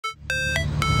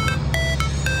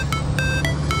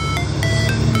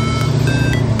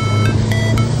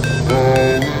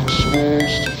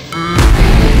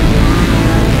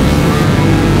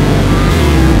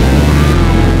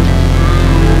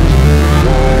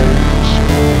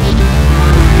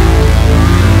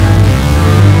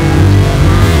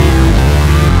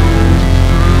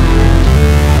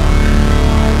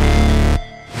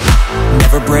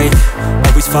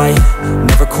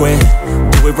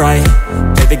right,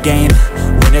 play the game,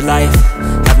 win it life,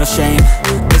 have no shame,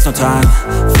 there's no time,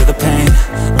 feel the pain,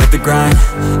 live the grind,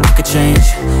 I could change,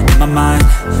 in my mind,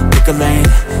 pick a lane,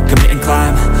 commit and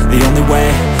climb, the only way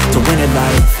to win it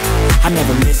life, I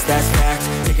never miss, that's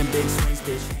fact, taking big swings,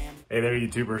 bitch. Hey there,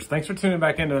 YouTubers. Thanks for tuning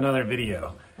back into another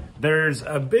video. There's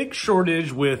a big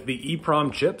shortage with the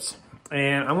Eeprom chips,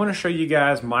 and I want to show you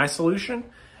guys my solution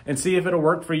and see if it'll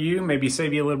work for you, maybe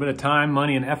save you a little bit of time,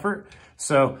 money, and effort.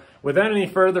 So without any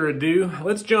further ado,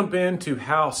 let's jump into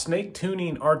how Snake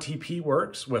Tuning RTP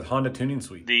works with Honda Tuning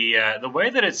Suite. The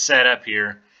way that it's set up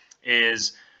here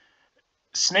is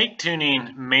Snake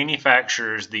Tuning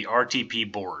manufactures the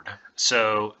RTP board.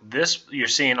 So this you're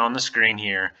seeing on the screen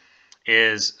here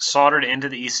is soldered into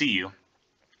the ECU.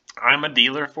 I'm a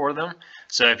dealer for them,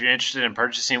 so if you're interested in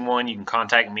purchasing one, you can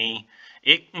contact me.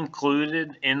 It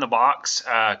included in the box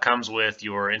comes with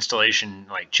your installation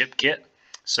chip kit.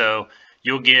 So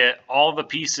you'll get all the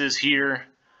pieces here.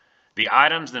 The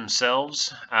items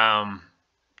themselves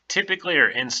typically are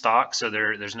in stock, so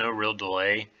there's no real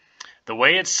delay. The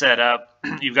way it's set up,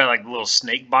 you've got like a little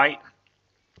snake bite.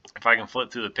 If I can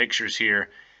flip through the pictures here,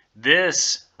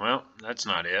 this, well, that's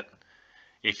not it.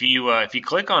 If you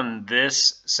click on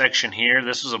this section here,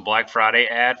 this was a Black Friday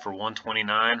ad for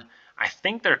 $129. I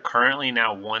think they're currently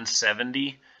now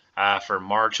 $170 for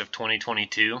March of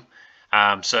 2022.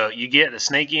 So you get the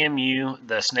Snake EMU,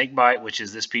 the Snake Bite, which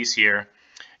is this piece here,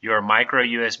 your micro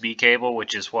USB cable,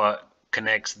 which is what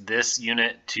connects this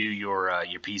unit to your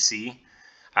PC.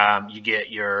 You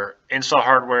get your install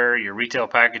hardware, your retail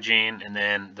packaging, and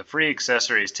then the free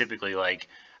accessory is typically like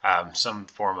some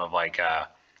form of like a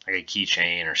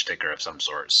keychain or sticker of some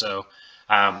sort. So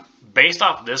based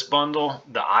off this bundle,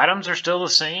 the items are still the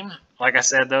same. Like I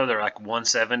said, though, they're like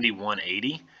 $170,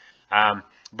 $180.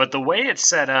 But the way it's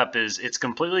set up is it's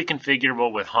completely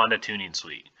configurable with Honda Tuning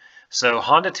Suite. So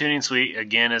Honda Tuning Suite,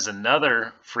 again, is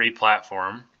another free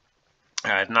platform.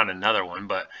 Not another one,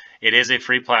 but it is a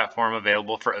free platform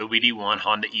available for OBD1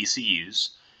 Honda ECUs.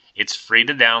 It's free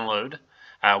to download.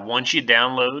 Once you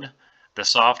download the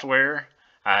software,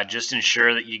 just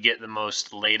ensure that you get the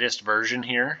most latest version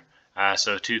here.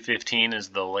 So 2.15 is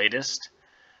the latest.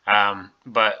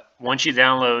 But once you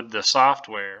download the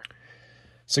software.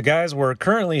 So guys, we're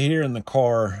currently here in the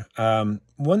car.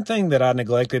 One thing that I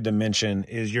neglected to mention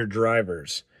is your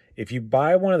drivers. If you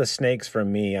buy one of the Snakes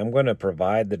from me, I'm going to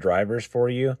provide the drivers for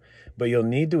you, but you'll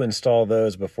need to install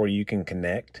those before you can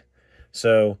connect.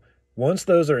 So once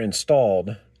those are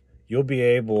installed, you'll be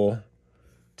able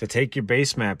to take your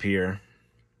base map here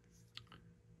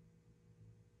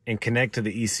and connect to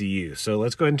the ECU. So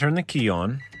let's go ahead and turn the key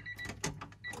on.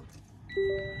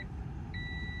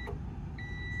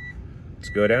 Let's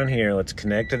go down here. Let's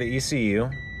connect to the ECU.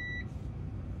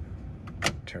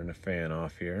 Turn the fan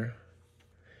off here.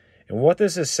 And what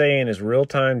this is saying is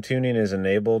real-time tuning is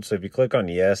enabled. So if you click on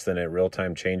yes, then it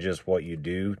real-time changes what you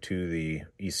do to the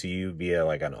ECU via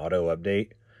like an auto update.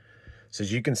 So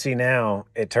as you can see now,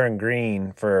 it turned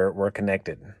green for we're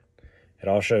connected. It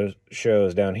also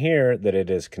shows down here that it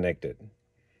is connected.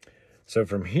 So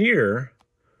from here,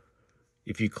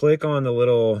 if you click on the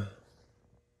little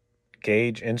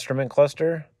gauge instrument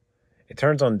cluster, it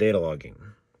turns on data logging.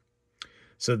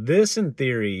 So this, in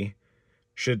theory,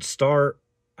 should start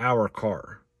our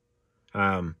car.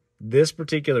 This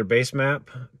particular base map,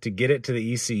 to get it to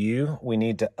the ECU, we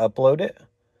need to upload it.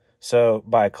 So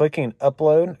by clicking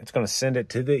upload, it's going to send it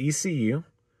to the ECU,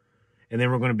 and then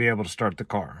we're going to be able to start the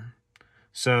car.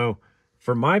 So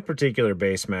for my particular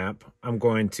base map, I'm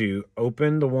going to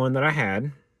open the one that I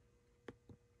had.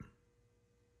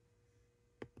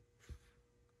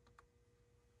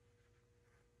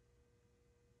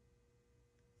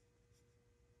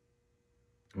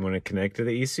 I'm going to connect to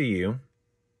the ECU.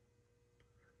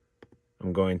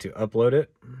 I'm going to upload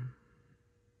it.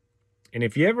 And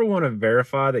if you ever want to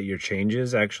verify that your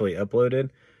changes actually uploaded,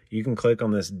 you can click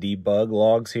on this debug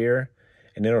logs here,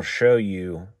 and it'll show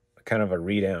you kind of a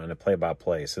readout and a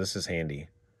play-by-play. So this is handy.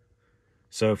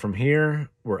 So from here,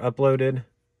 we're uploaded.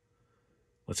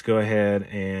 Let's go ahead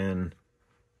and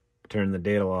turn the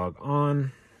data log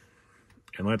on,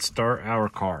 and let's start our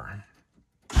car.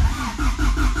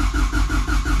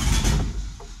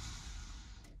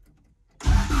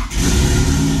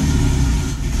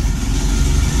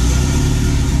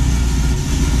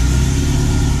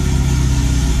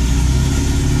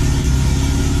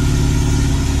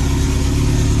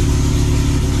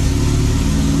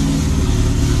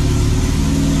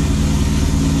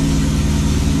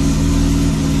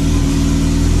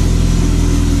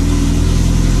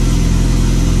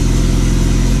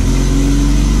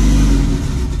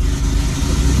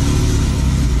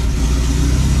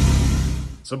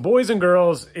 So boys and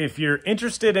girls, if you're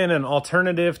interested in an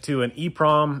alternative to an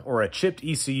Eeprom or a chipped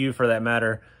ECU for that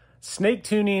matter, snake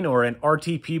tuning or an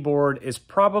RTP board is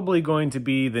probably going to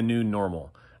be the new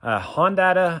normal.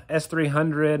 Honda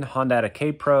S300, Honda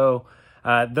K Pro,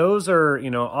 those are,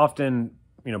 often,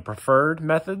 preferred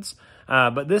methods.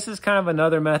 But this is kind of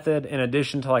another method in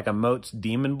addition to like a Mote's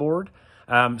Demon board.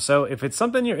 So if it's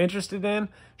something you're interested in,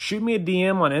 shoot me a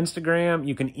DM on Instagram.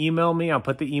 You can email me. I'll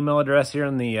put the email address here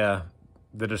in the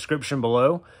description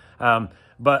below.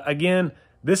 But again,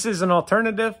 this is an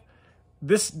alternative.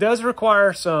 This does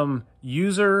require some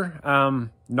user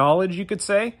knowledge, you could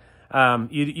say.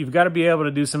 You've got to be able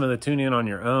to do some of the tuning on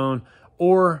your own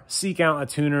or seek out a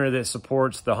tuner that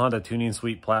supports the Honda Tuning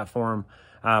Suite platform.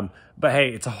 But hey,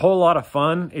 it's a whole lot of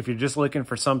fun if you're just looking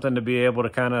for something to be able to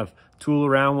kind of tool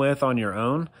around with on your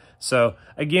own. So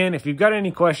again, if you've got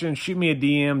any questions, shoot me a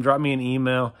DM, drop me an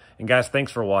email. And guys,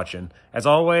 thanks for watching. As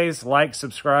always, like,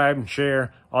 subscribe, and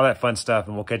share, all that fun stuff,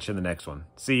 and we'll catch you in the next one.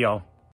 See y'all.